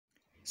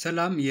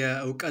ሰላም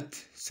የእውቀት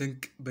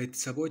ስንቅ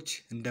ቤተሰቦች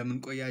እንደምን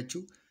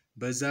ቆያችሁ?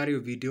 በዛሬው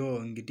ቪዲዮ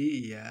እንግዲህ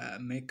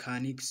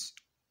የሜካኒክስ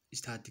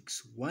ስታቲክስ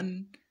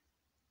 1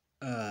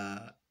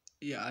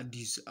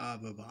 የአዲስ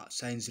አበባ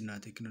ሳይንስና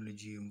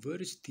ቴክኖሎጂ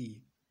ዩኒቨርሲቲ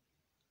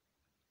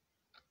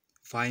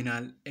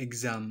ፋይናል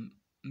ኤግዛም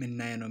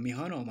ምናየ ነው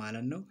የሚሆነው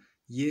ማለት ነው።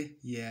 ይህ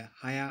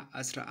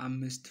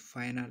የ2015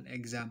 ፋይናል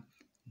ኤግዛም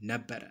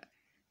ነበረ።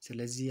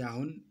 ስለዚህ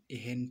አሁን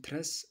ይሄን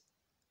ትረስ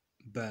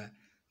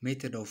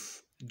በሜተድ ኦፍ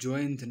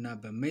ጆይንት እና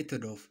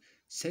በሜተድ ኦፍ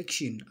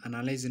ሴክሽን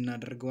አናላይዝ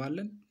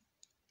እናደርገዋለን።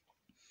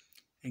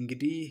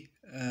 እንግዲህ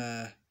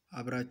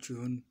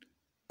አብራችሁን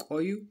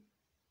ቆዩ።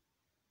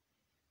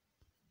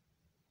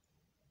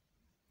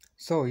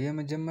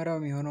 የመጀመሪያው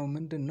የሚሆነው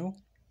ምንድነው?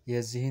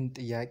 የዚህን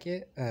ጥያቄ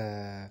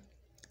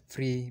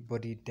ፍሪ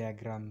ቦዲ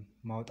ዲያግራም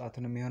ማውጣት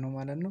ነው የሚሆነው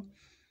ማለት ነው።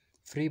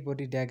 ፍሪ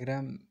ቦዲ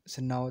ዲያግራም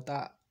ስናወጣ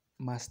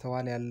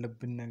ማስተዋል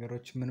ያለብን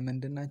ነገሮች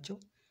ምንድን ናቸው?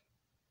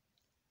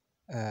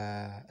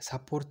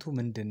 ሰፖርቱ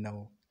ምንድነው?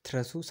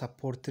 ትረሱ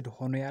ሰፖርትድ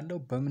ሆኖ ያለው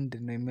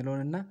በምንድነው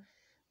የሚለውን እና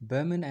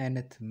በምን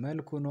አይነት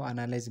መልኩ ነው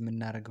አናላይዝ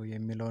የምናደርገው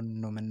የሚለውን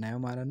ነው የምናየው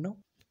ማለት ነው።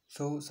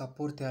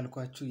 ሰፖርት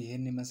ያልኳችሁ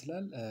ይሄን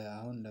ይመስላል።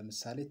 አሁን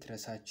ለምሳሌ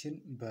ትረሳችን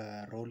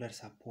በሮለር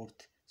ሰፖርት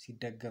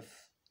ሲደገፍ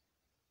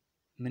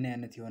ምን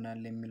አይነት ይሆናል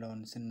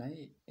የሚለውን ስናይ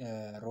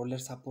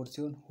ሮለር ሰፖርት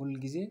ሲሆን ሁል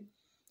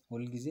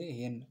ጊዜ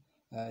ይሄን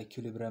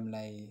ኢኩሊብረም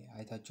ላይ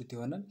አይታችሁት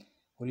ይሆናል።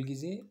 ሁል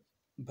ጊዜ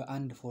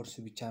በአንድ ፎርስ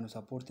ብቻ ነው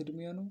ሰፖርትድ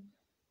የሚሆነው።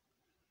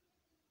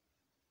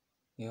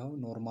 ያው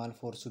ኖርማል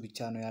ፎርሱ ብቻ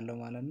ነው ያለው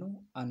ማለት ነው።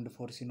 አንድ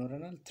ፎርስ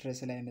ይኖረናል ትረስ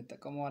ላይ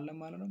እንጠቀመዋለን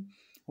ማለት ነው።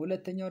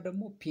 ሁለተኛው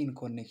ደግሞ ፒን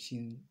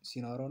ኮኔክሽን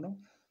ሲኖረው ነው።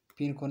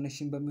 ፒን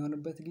ኮኔክሽን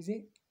በሚሆንበት ጊዜ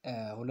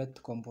ሁለት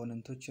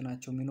ኮምፖነንቶች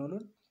ናቸው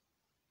የሚኖሩን።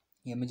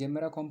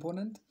 የመጀመሪያው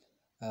ኮምፖነንት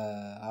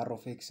አር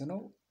ኦፍ ኤክስ ነው።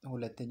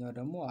 ሁለተኛው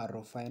ደግሞ አር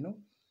ኦፍ ዋይ ነው።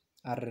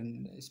 አርን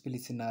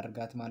ስፕሊት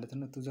ስናደርጋት ማለት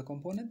ነው ቱ ዘ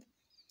ኮምፖነንት።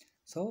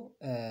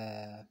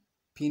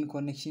 ፒን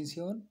ኮኔክሽን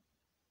ሲሆን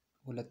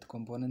ሁለት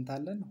ኮምፖነንት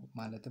አለን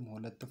ማለትም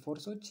ሁለት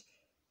ፎርሶች።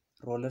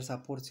 ሮለር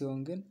ሰፖርት ሲሆን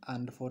ግን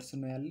አንድ ፎርስ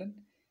ነው ያለን።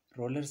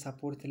 ሮለር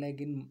ሰፖርት ላይ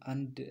ግን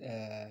አንድ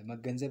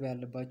መገንዘብ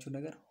ያለባችሁ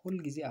ነገር ሁል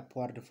ጊዜ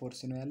አፕዋርድ ፎርስ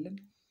ነው ያለን።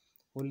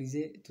 ሁል ጊዜ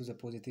ቱ ዘ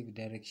ፖዚቲቭ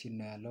ዳይሬክሽን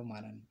ነው ያለው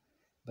ማለት ነው።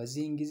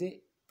 በዚህን ጊዜ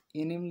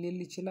ኢንም ሊል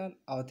ይችላል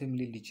አውትም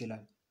ሊል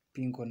ይችላል።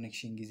 ፒን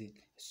ኮኔክሽን ጊዜ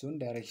እሱን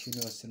ዳይሬክሽን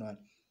ይወስነዋል።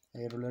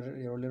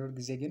 የሮለር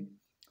ጊዜ ግን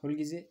ሁል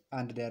ጊዜ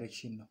አንድ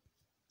ዳይሬክሽን ነው።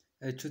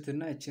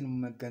 እቹትና እችን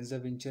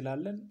መገንዘብ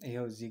እንችላለን።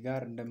 ይሄው እዚህ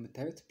ጋር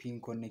እንደምታዩት ፒን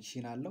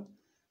ኮኔክሽን አለው።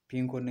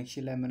 ፒን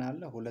ኮኔክሽን ላይ ምን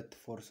አለ? ሁለት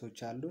ፎርሶች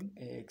አሉን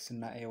ኤክስ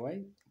እና ኤዋይ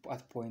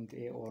አት ፖይንት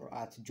ኤ ኦር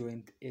አት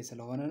ጆይንት ኤ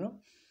ስለሆነ ነው።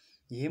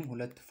 ይሄም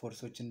ሁለት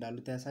ፎርሶች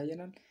እንዳሉት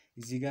ያሳየናል።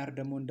 እዚህ ጋር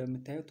ደግሞ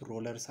እንደምታዩት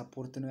ሮለር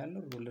ሰፖርት ነው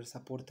ያለው። ሮለር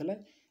ሰፖርት ላይ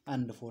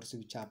አንድ ፎርስ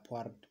ብቻ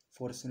አፕዋርድ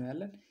ፎርስ ነው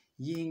ያለን።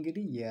 ይህ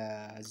እንግዲህ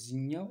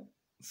የዚህኛው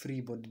ፍሪ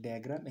ቦዲ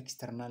ዳያግራም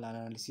ኤክስተርናል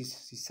አናሊሲስ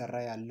ሲሰራ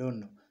ያለውን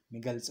ነው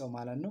የሚገልጸው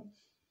ማለት ነው።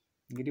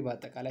 እንግዲህ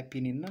በአጠቃላይ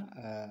ፒን እና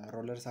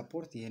ሮለር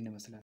ሰፖርት ይሄን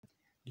ይመስላል።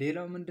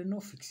 ሌላው ምንድነው?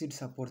 ፊክስድ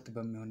ሰፖርት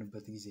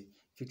በሚሆንበት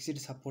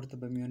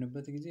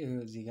ጊዜ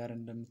እዚህ ጋር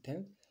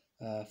እንደምታዩት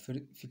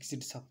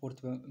ፊክስድ ሰፖርት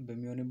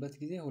በሚሆንበት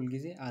ጊዜ ሁል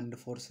ጊዜ አንድ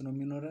ፎርስ ነው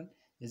የሚኖረን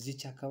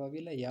እዚች አካባቢ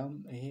ላይ። ያም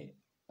ይሄ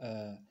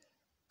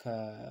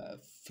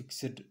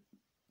ከፊክስድ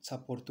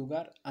ሰፖርቱ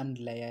ጋር አንድ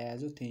ላይ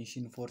ያያዘው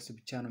ቴንሽን ፎርስ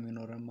ብቻ ነው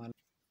የሚኖረን ማለት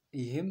ነው።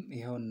 ይሄም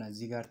ይሄውና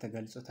እዚህ ጋር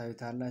ተገልጾ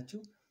ታዩታላችሁ።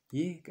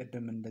 ይህ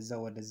ቅድም እንደዛ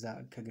ወደዛ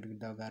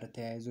ከግድግዳው ጋር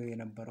ተያይዞ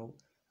የነበረው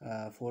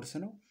ፎርስ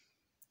ነው።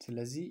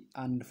 ስለዚህ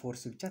አንድ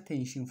ፎርስ ብቻ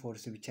ቴንሽን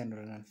ፎርስ ብቻ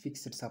ይኖረናል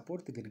ፊክስድ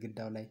ሰፖርት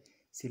ግድግዳው ላይ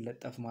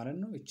ሲለጠፍ ማለት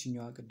ነው።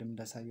 እቺኛዋ ቅድም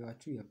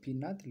እንዳሳየዋችሁ የፒን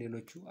ናት።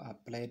 ሌሎቹ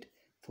አፕላይድ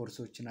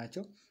ፎርሶች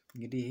ናቸው።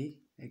 እንግዲህ ይሄ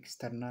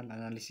ኤክስተርናል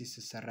አናሊሲስ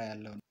ሲሰራ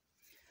ያለው ነው።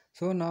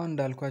 ናው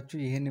እንዳልኳችሁ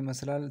ይሄን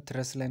ይመስላል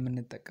ትረስ ላይ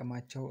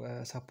የምንጠቀማቸው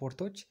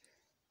ሰፖርቶች።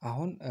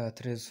 አሁን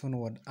ትሬሱን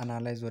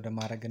አናላይዝ ወደ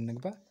ማድረግ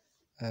እንግባ።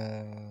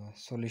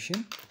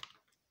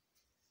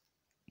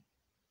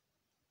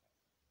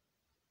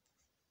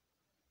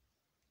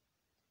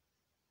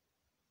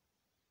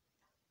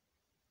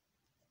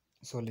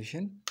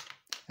 ሶሉሽን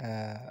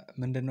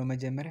ምንድነው?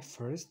 መጀመሪያ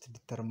ፈርስት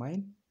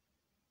ዲተርማይን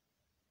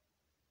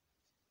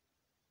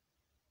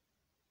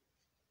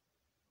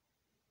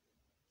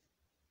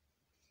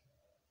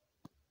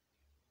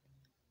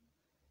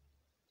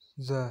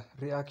the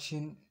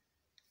reaction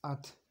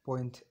at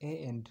point A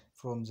and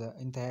from the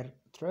entire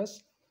truss.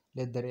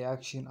 Let the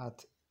reaction at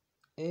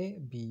A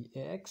be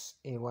AX,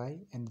 AY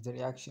and the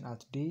reaction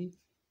at D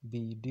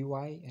be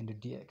DY and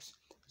DX.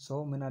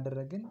 ምን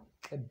አደረግን?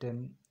 ቅድም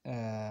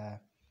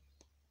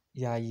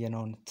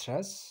ያየነውን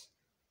ትረስ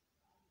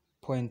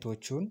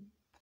ፖይንቶቹን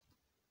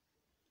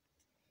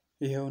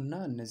ይሄውና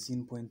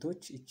እነዚህን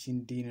ፖይንቶች እቺን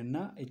ዲን እና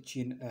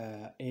እቺን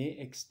ኤ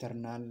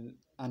ኤክስተርናል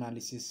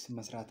አናሊሲስ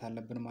መስራት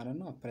አለብን ማለት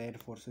ነው። አፕላይድ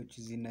ፎርሶች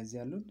እዚህ እነዚህ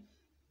ያሉን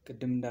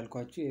ቅድም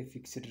እንዳልኳችሁ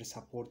የፊክስድ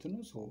ሰፖርት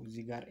ነው።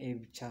 እዚህ ጋር ኤ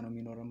ብቻ ነው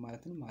የሚኖረን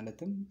ማለት ነው።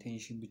 ማለትም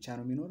ቴንሽን ብቻ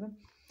ነው የሚኖረን።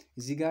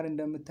 እዚህ ጋር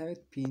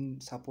እንደምታዩት ፒን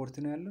ሰፖርት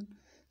ነው ያለን።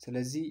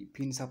 ስለዚህ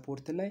ፒን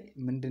ሰፖርት ላይ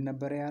ምንድን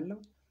ነበር ያለው?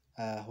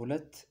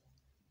 ሁለት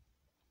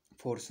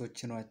ፎርሶች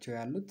ናቸው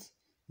ያሉት።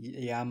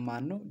 ያም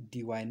ማን ነው? dy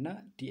እና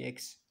dx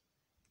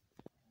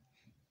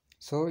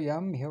ሶ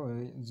ያም ይሄው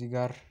እዚህ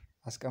ጋር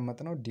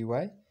አስቀመጥነው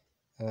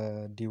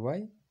dy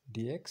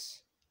dx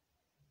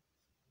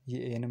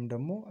የኤንም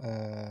ደግሞ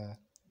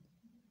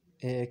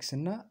ax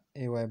እና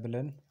ay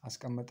ብለን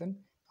አስቀመጥን።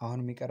 አሁን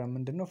የሚቀረው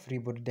ምንድነው? ፍሪ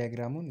ቦዲ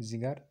ዳያግራሙን እዚህ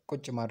ጋር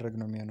ቁጭ ማድረግ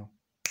ነው የሚሆነው።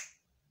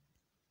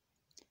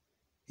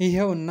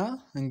 ይሄውና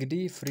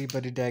እንግዲህ ፍሪ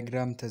ቦዲ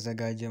ዳያግራም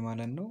ተዘጋጀ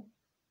ማለት ነው።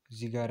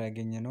 እዚህ ጋር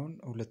ያገኘነውን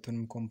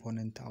ሁለቱንም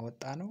ኮምፖነንት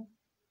አወጣ ነው።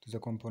 ዘ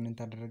ኮምፖነንት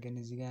አደረገን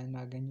እዚህ ጋር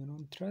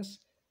ያገኘነውን ትረስ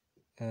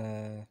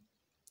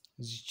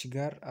እዚች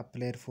ጋር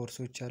አፕላይድ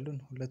ፎርሶች አሉን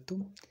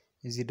ሁለቱም።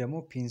 እዚህ ደግሞ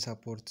ፒን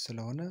ሰፖርት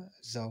ስለሆነ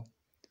እዛው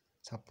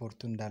ሰፖርቱ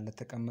እንዳለ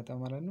ተቀመጠ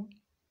ማለት ነው።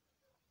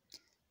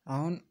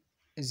 አሁን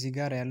እዚህ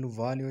ጋር ያሉ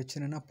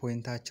ቫልዩዎችን እና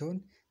ፖይንታቸውን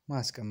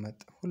ማስቀመጥ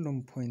ሁሉም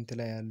ፖይንት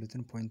ላይ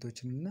ያሉትን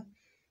ፖይንቶችን እና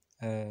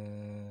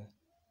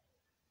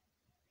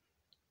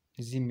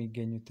እዚህ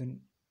የሚገኙትን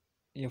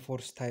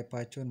የፎርስ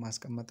ታይፓቸውን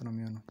ማስቀመጥ ነው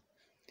የሚሆነው።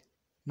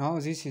 Now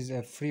this is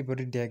a free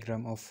body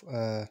diagram of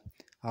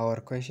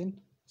our question.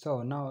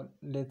 So now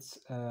let's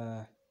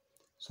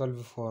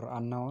solve for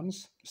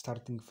unknowns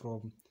starting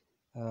from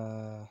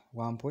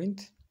one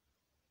point.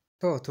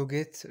 So to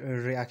get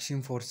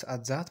reaction force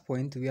at that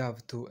point we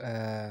have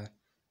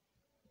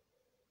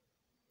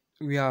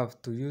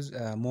to use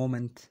a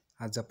moment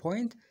at the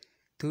point.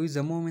 To use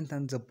the moment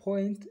at the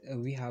point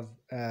we have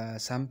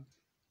some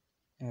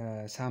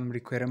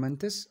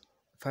requirements.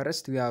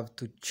 First we have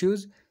to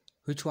choose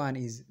which one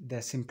is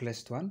the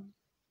simplest one.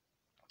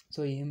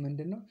 So ይሄ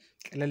ምንድነው?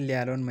 ቀለል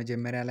ያለውን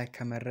መጀመሪያ ላይ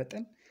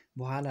ከመረጥን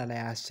በኋላ ላይ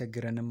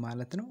አያስቸግረንም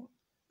ማለት ነው።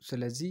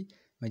 ስለዚህ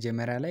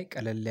መጀመሪያ ላይ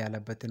ቀለል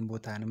ያለበትን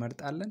ቦታ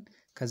እንመርጣለን።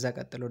 ከዛ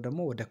ቀጥሎ ደግሞ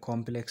ወደ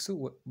ኮምፕሌክሱ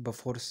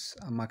በፎርስ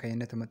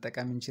አማካኝነት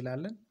መጠቀም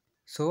እንችላለን።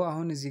 ሶ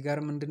አሁን እዚህ ጋር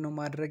ምንድነው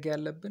ማድረግ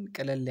ያለብን?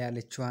 ቀለል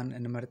ያለችዋን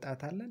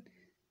እንመርጣታለን።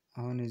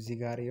 አሁን እዚህ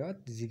ጋር ይዋት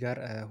እዚህ ጋር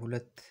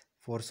ሁለት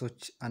ፎርሶች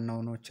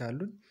አናውኖች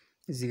አሉን።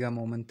 እዚህ ጋር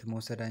ሞመንት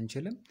መውሰድ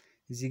አንችልም።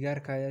 እዚህ ጋር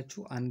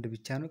ካያችሁ አንድ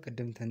ብቻ ነው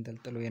ቅድም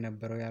ተንጠልጥሎ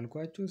የነበረው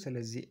ያልኳችሁ።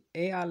 ስለዚህ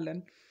ኤ አለን።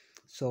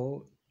 ሶ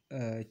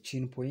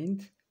ቺን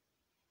ፖይንት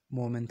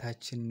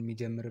ሞመንታችን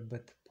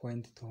የሚጀምርበት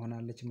ፖይንት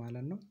ትሆናለች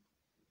ማለት ነው።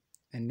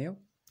 እንየው።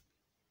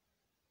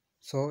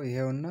 ሶ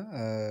ይሄውና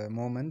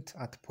ሞመንት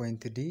አት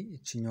ፖይንት ዲ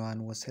እቺኛዋን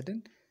ወሰድን።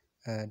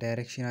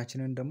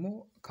 ዳይሬክሽናችንን ደግሞ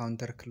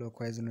ካውንተር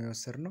ክሎክዋይዝ ነው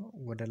የወሰድነው።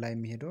 ወደ ላይ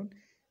የሚሄደውን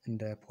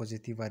እንደ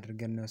ፖዚቲቭ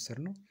አድርገን ነው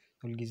የወሰድነው።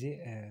 ሁሉ ጊዜ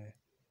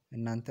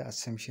እናንተ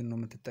አሰምሽን ነው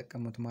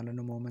የምትጠቀሙት ማለት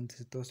ነው ሞመንት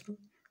ስትወስዱ።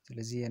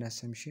 ስለዚህ የኔ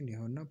አሰምሽን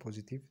ይሄውና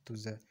ፖዚቲቭ ቱ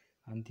ዘ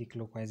አንቲ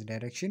ክሎክዋይዝ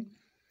ዳይሬክሽን።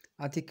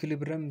 አት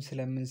ኢኩሊብረም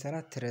ስለምንሰራ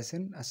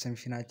ትረስን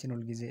አሰምሽናችን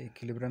ሁሉ ጊዜ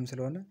ኢኩሊብረም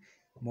ስለሆነ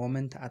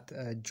ሞመንት አት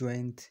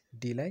ጆይንት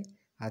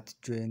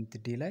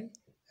ዲ ላይ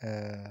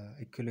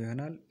ኢኩል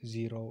ይሆናል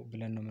 0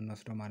 ብለን ነው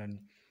የምንወስደው ማለት ነው።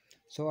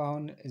 ሶ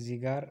አሁን እዚህ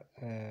ጋር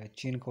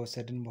ቺን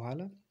ከወሰድን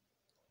በኋላ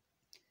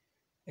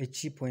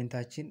እቺ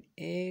ፖይንታችን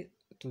ኤ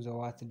ቱ ዘ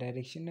ዋት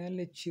ዳይሬክሽን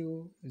ያለችው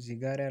እዚህ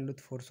ጋር ያሉት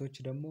ፎርሶች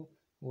ደግሞ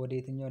ወደ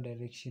የትኛው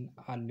ዳይሬክሽን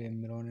አሉ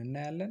የሚለውን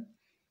እናያለን።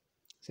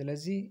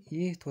 ስለዚህ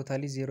ይህ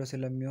ቶታሊ 0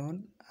 ስለሚሆን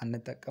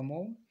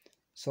አንጠቀመውም።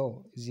 ሶ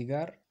እዚህ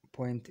ጋር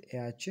ፖይንት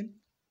ኤያችን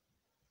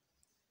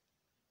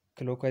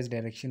ክሎክዋይዝ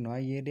ዳይሬክሽን ነው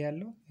እየሄደ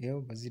ያለው ይሄው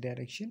በዚህ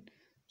ዳይሬክሽን።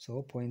 ሶ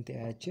ፖይንት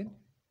ኤያችን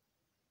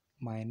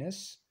ማይነስ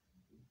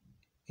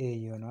ኤ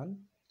ይሆናል።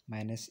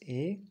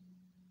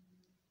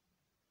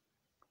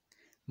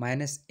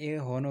 ማይነስ ኤ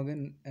ሆኖ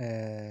ግን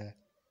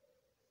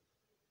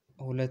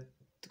ሁለት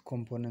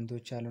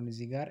ኮምፖነንቶች አሉን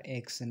እዚህ ጋር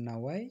ኤክስ እና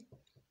ዋይ።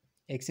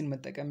 ኤክስን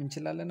መጠቀም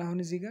እንችላለን አሁን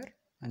እዚህ ጋር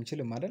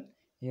አንችልም አይደል?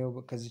 ይሄው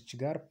ከዚች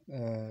ጋር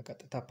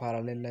ቀጥታ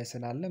ፓራሌል ላይ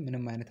ስላለ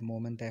ምንም አይነት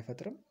ሞመንት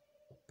አይፈጥርም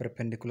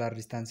ፐርፔንዲኩላር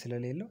ዲስታንስ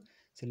ስለሌለው።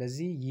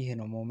 ስለዚህ ይሄ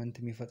ነው ሞመንት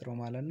የሚፈጥረው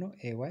ማለት ነው።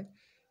 ኤዋይ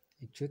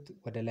እቺት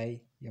ወደ ላይ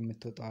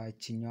የምትወጣው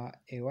እቺኛዋ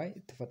ኤዋይ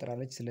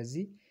ትፈጥራለች።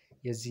 ስለዚህ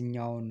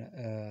የዚህኛውን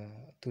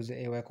ቱ ዘ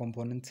ኤዋይ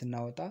ኮምፖነንት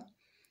ስናወጣ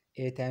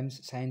ኤ ታይምስ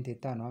ሳይን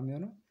ቴታ ነው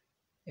የሚሆነው።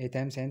 ኤ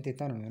ታይምስ ሳይን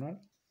ቴታ ነው የሚሆነው።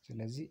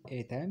 ስለዚህ ኤ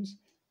ታይምስ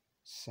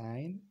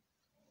ሳይን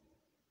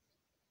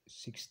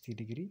 60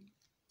 ዲግሪ።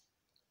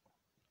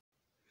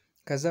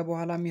 ከዛ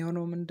በኋላ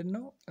የሚሆነው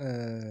ምንድነው?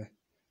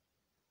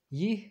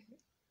 ይህ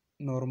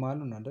ኖርማሉ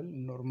ነው አይደል?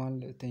 ኖርማል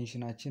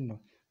ቴንሽናችን ነው።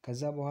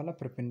 ከዛ በኋላ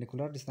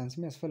ፐርፔንዲኩላር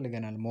ዲስታንስም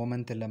ያስፈልገናል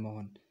ሞመንት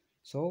ለመሆን።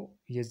 ሶ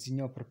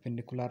የዚህኛው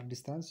ፐርፔንዲኩላር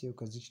ዲስታንስ ይኸው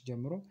ከዚች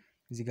ጀምሮ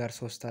እዚህ ጋር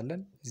 3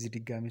 አለን፣ እዚህ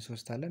ድጋሚ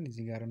 3 አለን፣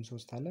 እዚህ ጋርም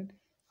 3 አለን።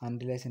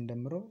 አንድ ላይ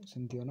ስንደምረው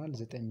ስንት ይሆናል?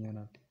 9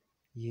 ይሆናል።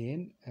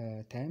 ይሄን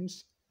ታይምስ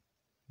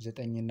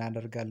 9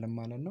 እናደርጋለን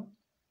ማለት ነው።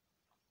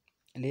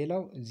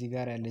 ሌላው እዚህ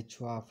ጋር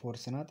ያለችው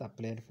ፎርስ ናት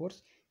አፕላይድ ፎርስ።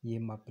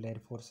 ይሄም አፕላይድ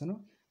ፎርስ ነው።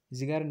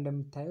 እዚህ ጋር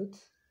እንደምታዩት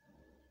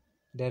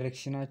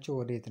ዳይሬክሽናቸው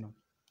ወዴት ነው?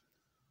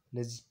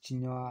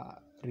 ለዚህኛው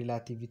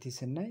ሪላቲቪቲ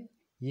ስናይ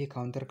ይሄ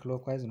ካውንተር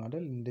ክሎክዋይዝ ነው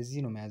አይደል? እንደዚህ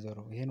ነው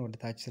የሚያዞረው። ይሄን ወደ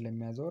ታች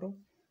ስለሚያዞረው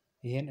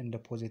ይሄን እንደ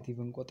ፖዚቲቭ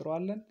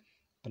እንቆጥረዋለን።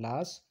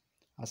 ፕላስ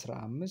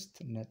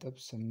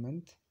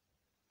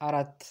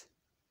 15.4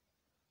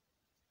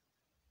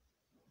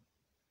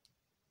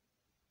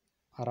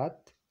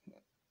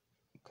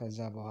 ከዛ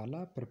በኋላ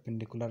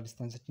ፐርፔንዲኩላር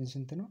ዲስታንሳችን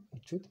ስንት ነው?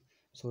 እቹት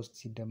 3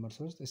 ሲደመር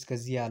 3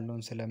 እስከዚህ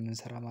ያለውን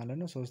ስለምንሰራ ማለት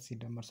ነው። 3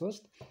 ሲደመር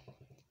 3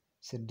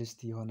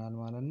 6 ይሆናል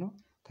ማለት ነው።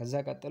 ከዛ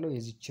ቀጥሎ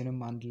የዚችንም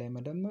አንድ ላይ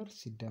መደመር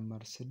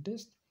ሲደመር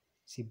 6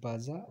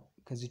 ሲባዛ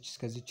ከዚች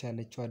እስከዚች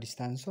ያለችው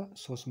ዲስታንሷ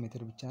 3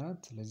 ሜትር ብቻ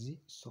ናት። ስለዚህ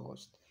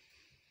 3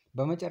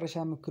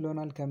 በመጨረሻም እኩል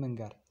ይሆናል ከምን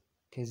ጋር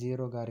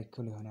ከዜሮ ጋር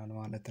እኩል ይሆናል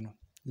ማለት ነው።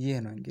 ይሄ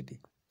ነው እንግዲህ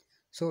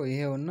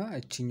ይሄውና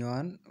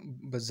እችኛዋን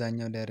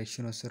በዛኛው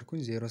ዳይሬክሽን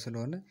ወሰድኩኝ 0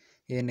 ስለሆነ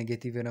ይሄ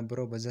ኔጌቲቭ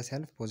የነበረው በዛ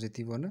ሲያልፍ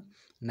ፖዚቲቭ ሆነ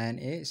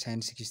 9a sin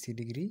 60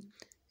 ዲግሪ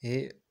ይሄ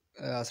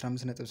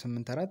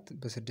 15.84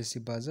 በ6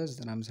 ሲባዛ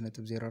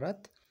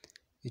 95.04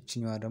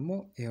 እችኛዋ ደግሞ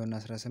ይሄውና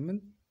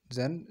 18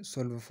 ዘን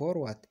ሶልቭ ፎር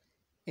ዋት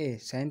ኤ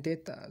sin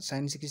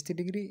 60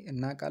 ዲግሪ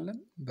እናውቃለን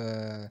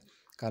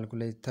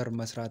በካልኩሌተር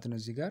መስራት ነው።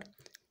 እዚህ ጋር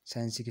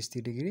sin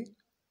 60 ዲግሪ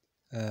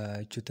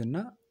እቹትና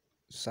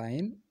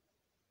sin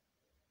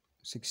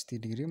 60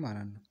 ዲግሪ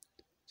ማለት ነው።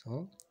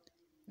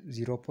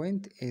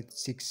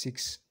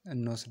 0.866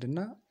 እንወስድና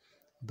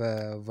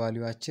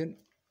በቫልዩአችን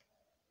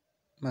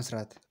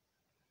መስራት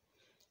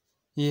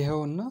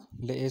ይሄውና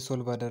ለኤ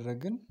ሶልቭ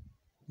አደረግን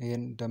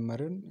ይሄን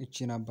ደመርን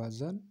እቺን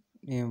አባዛን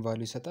ይሄን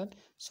ቫልዩ ይሰጣል።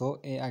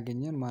 ኤ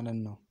አገኘን ማለት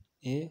ነው።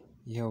 ኤ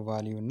ይሄው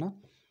ቫልዩ እና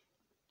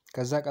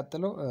ከዛ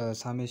ቀጥሎ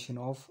ሳሜሽን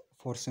ኦፍ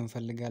ፎርስ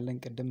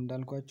እንፈልጋለን። ቅድም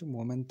እንዳልኳችሁ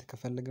ሞመንት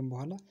ከፈለግን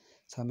በኋላ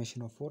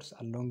ሳሜሽን ኦፍ ፎርስ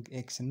አሎንግ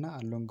ኤክስ እና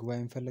አሎንግ ዋይ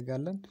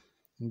እንፈልጋለን።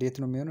 እንዴት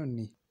ነው የሚሆነው?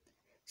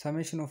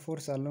 summation of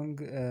force along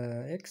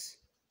x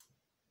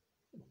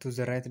to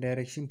the right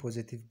direction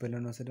positive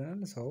ብለን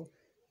ወስደናል።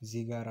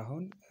 እዚህ ጋር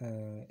አሁን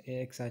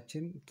ax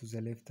አችን to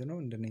the left ነው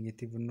እንደ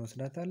ኔጌቲቭ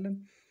እንወስዳታለን።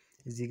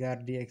 እዚህ ጋር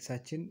dx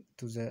አችን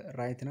to the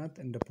right ናት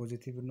እንደ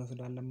ፖዚቲቭ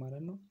እንወስዳለን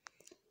ማለት ነው።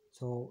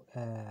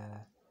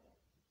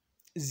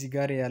 እዚህ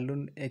ጋር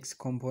ያሉን x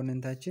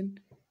ኮምፖነንታችን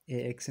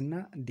ax እና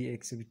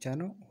dx ብቻ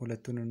ነው።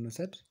 ሁለቱን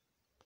እንውሰድ።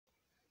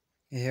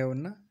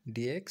 ይሄውና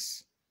dx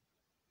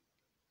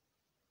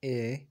a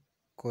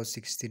cos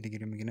 60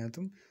 ዲግሪ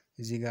ምክንያቱም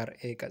እዚህ ጋር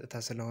a ቀጥታ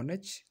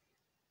ስለሆነች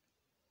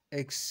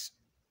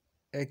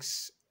x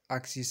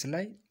አክሲስ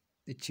ላይ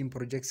እቺን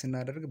ፕሮጀክት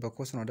ስናደርግ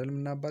በኮስ ነው አይደል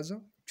የምናባዛው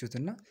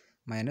እቹትና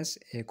ማይነስ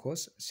a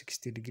cos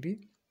 60 ዲግሪ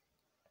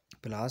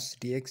ፕላስ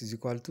dx =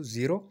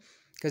 0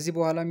 ከዚህ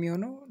በኋላ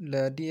የሚሆነው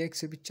ለdx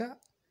ብቻ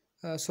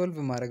ሶልቭ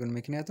ማድረግ ነው።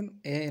 ምክንያቱም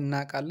a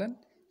እናውቃለን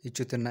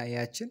እቹትና a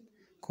ያችን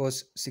cos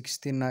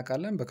 60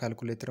 እናውቃለን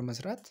በካልኩሌተር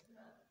መስራት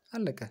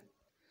አለቀ።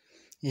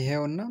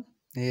 ይሄውና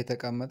ይሄ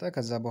ተቀመጠ።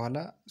 ከዛ በኋላ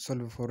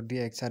ሶልቭ ፎር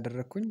dx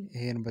አደረኩኝ።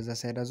 ይሄን በዛ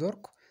ሳይድ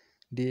አዞርኩ።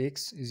 dx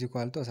 =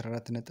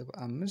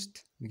 14.5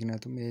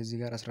 ምክንያቱም ይሄ እዚህ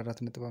ጋር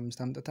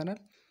 14.5 አምጥተናል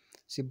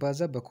ሲባዛ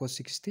በኮስ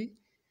 60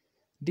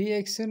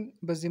 dxን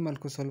በዚህ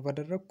መልኩ ሶልቭ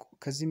አደረኩ።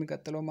 ከዚህ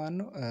የሚቀጥለው ማን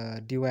ነው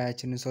dy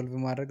ያችንን ሶልቭ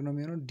ማድረግ ነው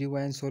የሚሆነው።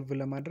 dyን ሶልቭ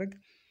ለማድረግ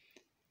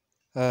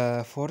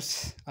ፎርስ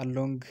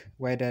አሎንግ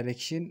y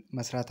ዳይሬክሽን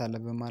መስራት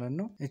አለብን ማለት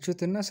ነው።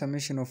 እቹትና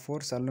ሰሜሽን ኦፍ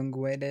ፎርስ አሎንግ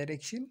y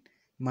ዳይሬክሽን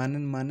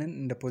ማንን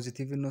እንደ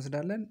ፖዚቲቭ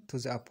እንወስዳለን to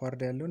the upward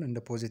ያለውን እንደ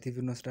ፖዚቲቭ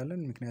እንወስዳለን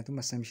ምክንያቱም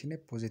አሰምሽኔ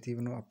ፖዚቲቭ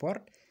ነው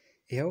upward።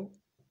 ይሄው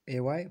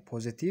ay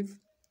ፖዚቲቭ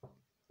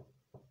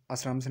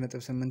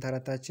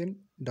 15.84 አችን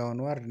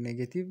ዳውንዋርድ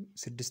ኔጌቲቭ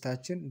 6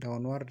 አችን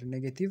ዳውንዋርድ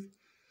ኔጌቲቭ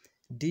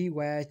dy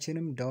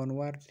አችንም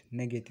ዳውንዋርድ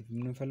ኔጌቲቭ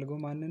የምንፈልገው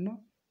ማንን ነው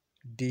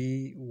dy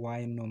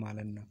ነው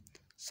ማለት ነው።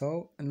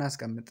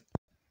 እናስቀምጥ።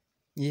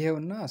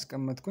 ይሄውና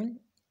አስቀመጥኩኝ።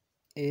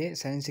 a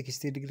sin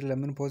 60 ዲግሪ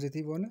ለምን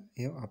ፖዚቲቭ ሆነ?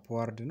 ይሄው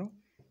upward ነው።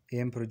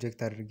 ይሄን ፕሮጀክት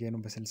አድርጌ ነው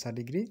በ60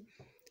 ዲግሪ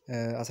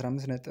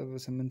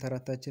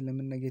 15.84 አችን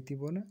ለምን ኔጌቲቭ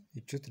ሆነ?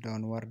 እቹት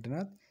ዳውንዋርድ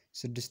ናት።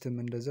 6ም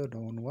እንደዛው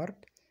ዳውንዋርድ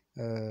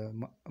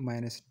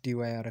ማይነስ dy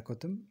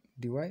ያረኩትም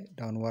dy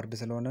ዳውንዋርድ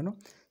ስለሆነ ነው።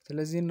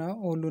 ስለዚህ ነው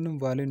ሁሉንም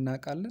ቫልዩ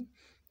እናውቃለን።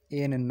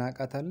 ኤን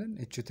እናውቃታለን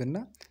እቹትና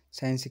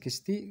sin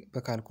 60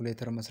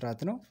 በካልኩሌተር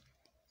መስራት ነው።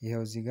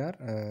 ይሄው እዚህ ጋር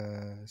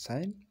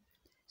sin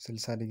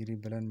 60 ዲግሪ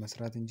ብለን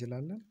መስራት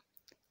እንችላለን።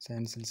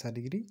 sin 60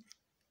 ዲግሪ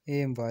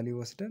ኤን ቫልዩ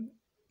ወስደን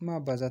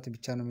ማባዛት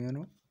ብቻ ነው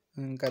የሚሆነው።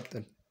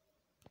 እንቀጥል።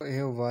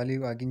 ይሄው ቫልዩ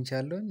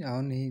አግኝቻለሁኝ።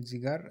 አሁን ይሄ እዚህ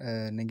ጋር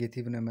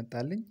ኔጌቲቭ ነው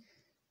መጣልኝ።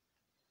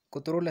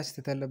 ቁጥሩ ላይ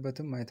ስህተት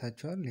ያለበትም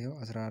አይታችኋል። ይሄው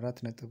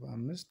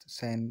 14.5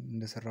 ሳይን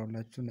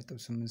እንደሰራውላችሁ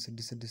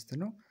 0.866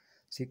 ነው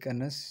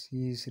ሲቀነስ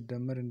ይህ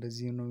ሲደመር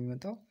እንደዚህ ነው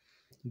የሚመጣው።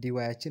 dy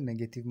አችን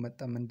ኔጌቲቭ መጣ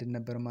ምንድን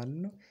ነበር ማለት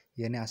ነው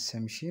የኔ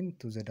አሰምሽን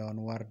to the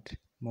downward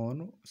መሆኑ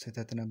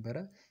ስህተት ነበረ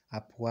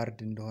upward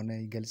እንደሆነ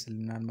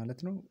ይገልጽልናል ማለት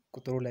ነው።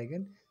 ቁጥሩ ላይ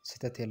ግን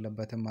ስህተት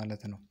የለበትም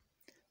ማለት ነው።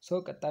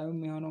 ቀጣዩ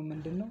የሚሆነው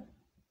ምንድነው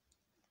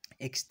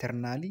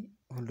ኤክስተርናሊ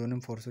ሁሉንም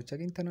ፎርሶች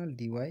አግኝተናል።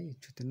 dy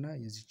እቹትና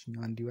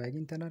የዚህኛውን dy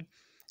አግኝተናል።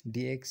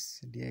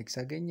 dx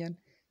አገኘን።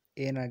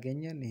 ኤን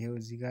አገኘን። ይሄው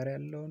እዚህ ጋር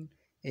ያለውን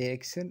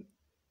axን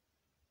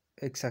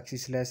x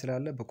አክሲስ ላይ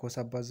ስላለ በኮስ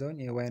አባዛውኝ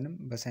ayንም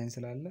በሳይን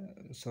ስላለ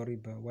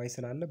በy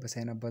ስላለ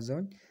በሳይን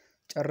አባዛውኝ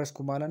ጨረስኩ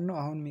ማለት ነው።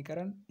 አሁን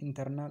የሚቀረን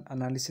ኢንተርናል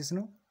አናሊሲስ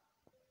ነው።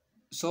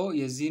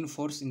 የዚህን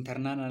ፎርስ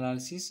ኢንተርናል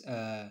አናሊሲስ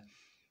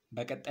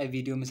በቀጣይ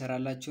ቪዲዮ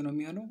መሰራላችሁ ነው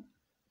የሚሆነው።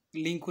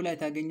 ሊንኩ ላይ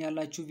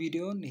ታገኛላችሁ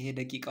ቪዲዮን። ይሄ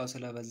ደቂቃው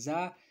ስለበዛ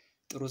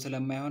ጥሩ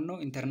ስለማይሆን ነው።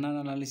 ኢንተርናል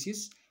አናሊሲስ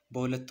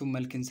በሁለቱም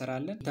መልክ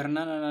እንሰራለን።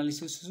 ኢንተርናል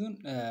አናሊሲስን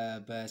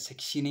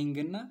በሴክሽኒንግ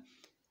እና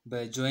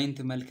በጆይንት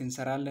መልክ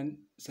እንሰራለን።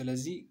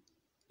 ስለዚህ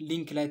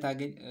ሊንክ ላይ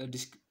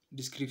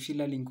ዲስክሪፕሽን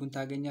ላይ ሊንኩን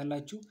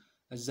ታገኛላችሁ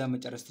እዛ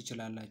መጨረስ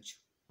ትችላላችሁ።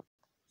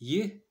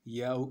 ይህ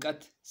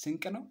የእውቀት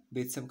ስንቅ ነው።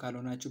 ቤተሰብ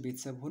ካልሆናችሁ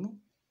ቤተሰብ ሁኑ።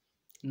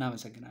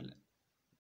 እናመሰግናለን።